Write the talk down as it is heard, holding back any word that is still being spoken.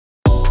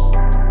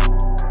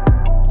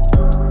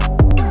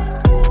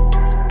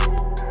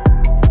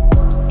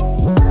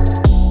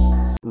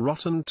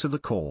rotten to the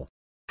core.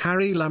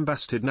 Harry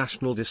lambasted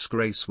national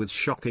disgrace with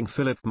shocking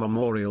Philip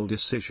memorial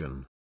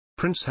decision.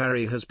 Prince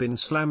Harry has been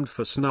slammed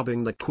for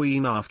snubbing the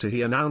Queen after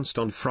he announced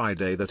on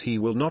Friday that he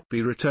will not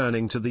be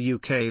returning to the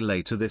UK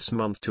later this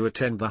month to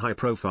attend the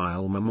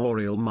high-profile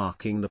memorial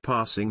marking the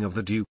passing of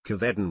the Duke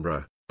of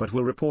Edinburgh, but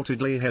will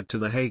reportedly head to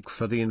The Hague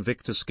for the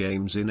Invictus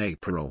Games in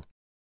April.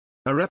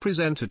 A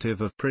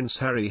representative of Prince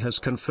Harry has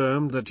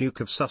confirmed the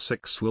Duke of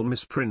Sussex will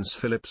miss Prince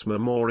Philip's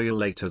memorial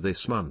later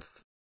this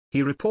month.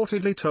 He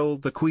reportedly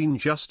told the Queen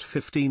just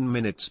 15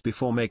 minutes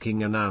before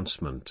making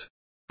announcement.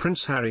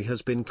 Prince Harry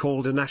has been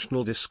called a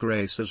national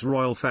disgrace as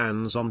royal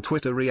fans on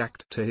Twitter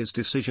react to his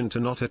decision to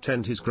not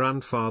attend his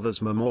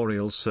grandfather's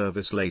memorial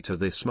service later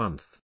this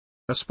month.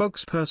 A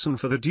spokesperson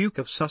for the Duke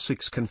of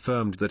Sussex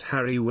confirmed that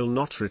Harry will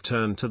not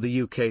return to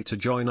the UK to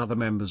join other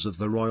members of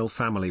the royal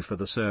family for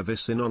the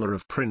service in honour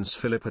of Prince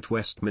Philip at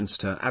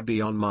Westminster Abbey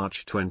on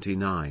March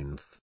 29.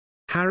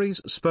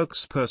 Harry's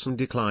spokesperson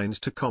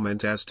declined to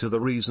comment as to the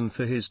reason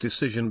for his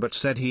decision but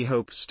said he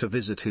hopes to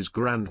visit his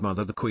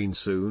grandmother the Queen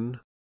soon.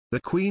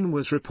 The Queen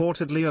was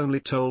reportedly only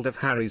told of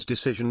Harry's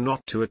decision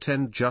not to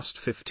attend just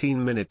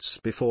 15 minutes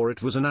before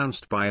it was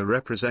announced by a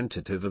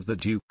representative of the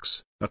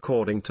Dukes,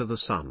 according to The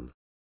Sun.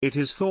 It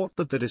is thought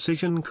that the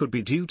decision could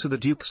be due to the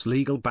Duke's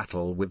legal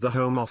battle with the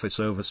Home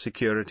Office over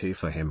security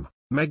for him,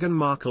 Meghan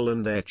Markle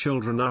and their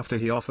children after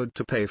he offered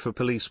to pay for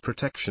police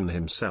protection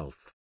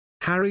himself.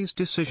 Harry's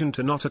decision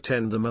to not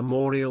attend the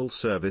memorial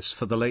service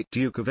for the late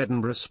Duke of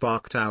Edinburgh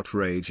sparked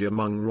outrage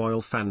among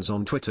royal fans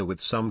on Twitter, with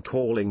some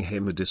calling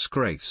him a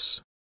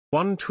disgrace.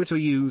 One Twitter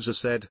user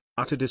said,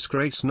 "Utter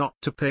disgrace not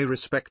to pay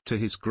respect to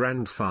his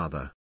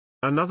grandfather."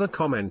 Another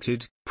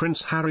commented,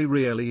 "Prince Harry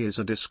really is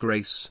a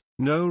disgrace,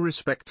 no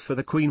respect for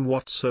the Queen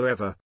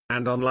whatsoever,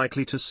 and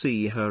unlikely to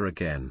see her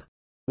again."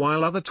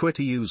 While other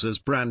Twitter users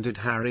branded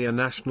Harry a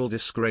national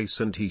disgrace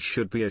and he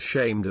should be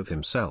ashamed of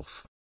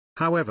himself.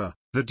 However,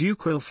 the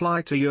Duke will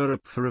fly to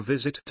Europe for a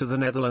visit to the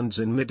Netherlands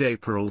in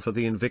mid-April for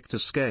the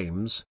Invictus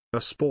Games,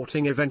 a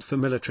sporting event for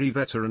military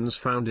veterans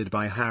founded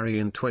by Harry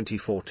in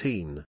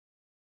 2014.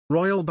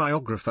 Royal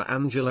biographer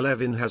Angela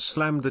Levin has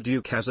slammed the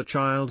Duke as a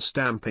child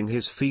stamping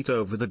his feet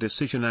over the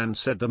decision and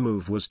said the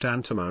move was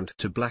tantamount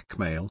to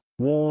blackmail,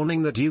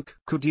 warning the Duke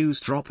could use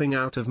dropping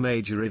out of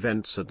major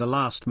events at the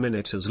last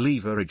minute as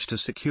leverage to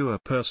secure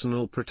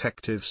personal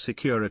protective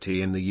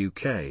security in the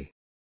UK.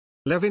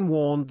 Levin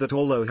warned that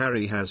although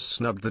Harry has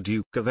snubbed the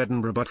Duke of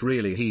Edinburgh, but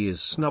really he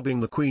is snubbing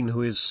the Queen,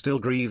 who is still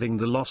grieving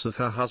the loss of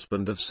her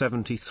husband of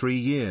 73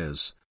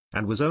 years,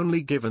 and was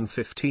only given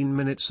 15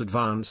 minutes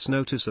advance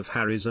notice of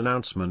Harry's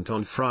announcement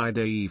on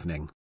Friday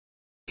evening.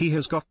 He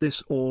has got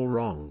this all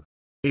wrong.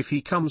 If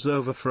he comes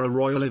over for a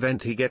royal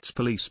event he gets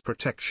police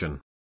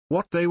protection.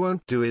 What they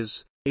won't do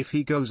is, if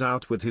he goes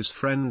out with his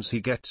friends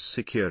he gets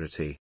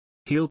security.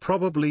 He'll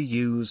probably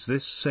use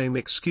this same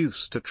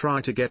excuse to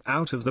try to get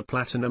out of the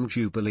Platinum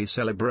Jubilee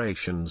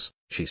celebrations,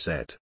 she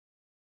said.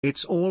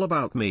 It's all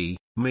about me,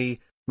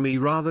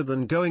 rather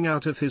than going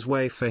out of his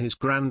way for his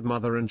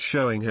grandmother and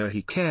showing her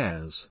he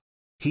cares.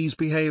 He's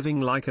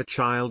behaving like a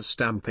child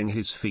stamping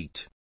his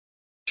feet.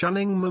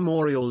 Shunning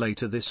memorial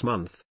later this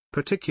month,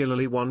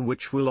 particularly one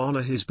which will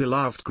honor his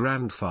beloved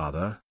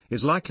grandfather,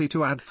 is likely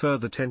to add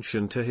further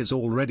tension to his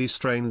already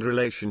strained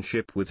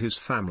relationship with his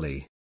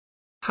family.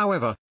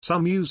 However,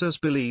 some users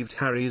believed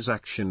Harry's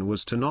action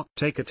was to not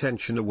take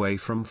attention away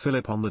from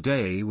Philip on the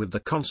day with the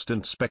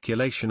constant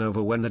speculation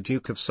over when the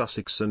Duke of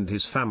Sussex and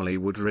his family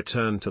would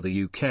return to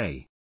the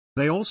UK.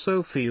 They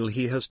also feel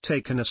he has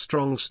taken a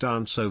strong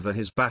stance over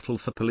his battle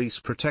for police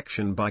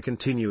protection by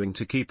continuing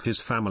to keep his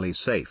family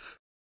safe.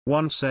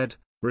 One said,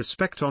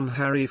 "Respect on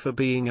Harry for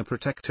being a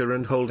protector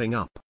and holding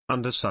up,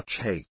 under such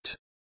hate.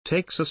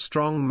 Takes a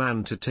strong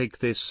man to take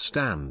this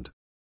stand."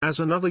 As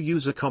another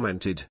user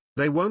commented,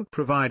 "They won't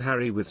provide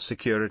Harry with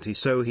security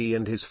so he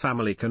and his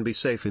family can be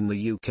safe in the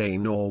UK,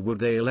 nor would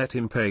they let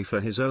him pay for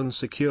his own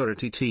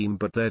security team,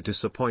 but they're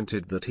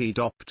disappointed that he'd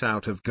opt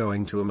out of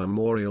going to a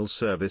memorial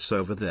service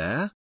over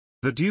there."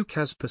 The Duke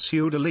has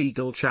pursued a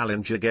legal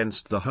challenge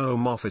against the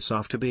Home Office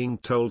after being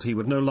told he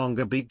would no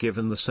longer be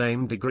given the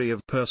same degree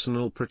of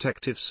personal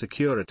protective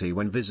security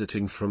when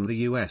visiting from the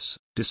US,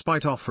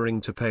 despite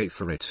offering to pay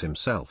for it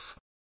himself.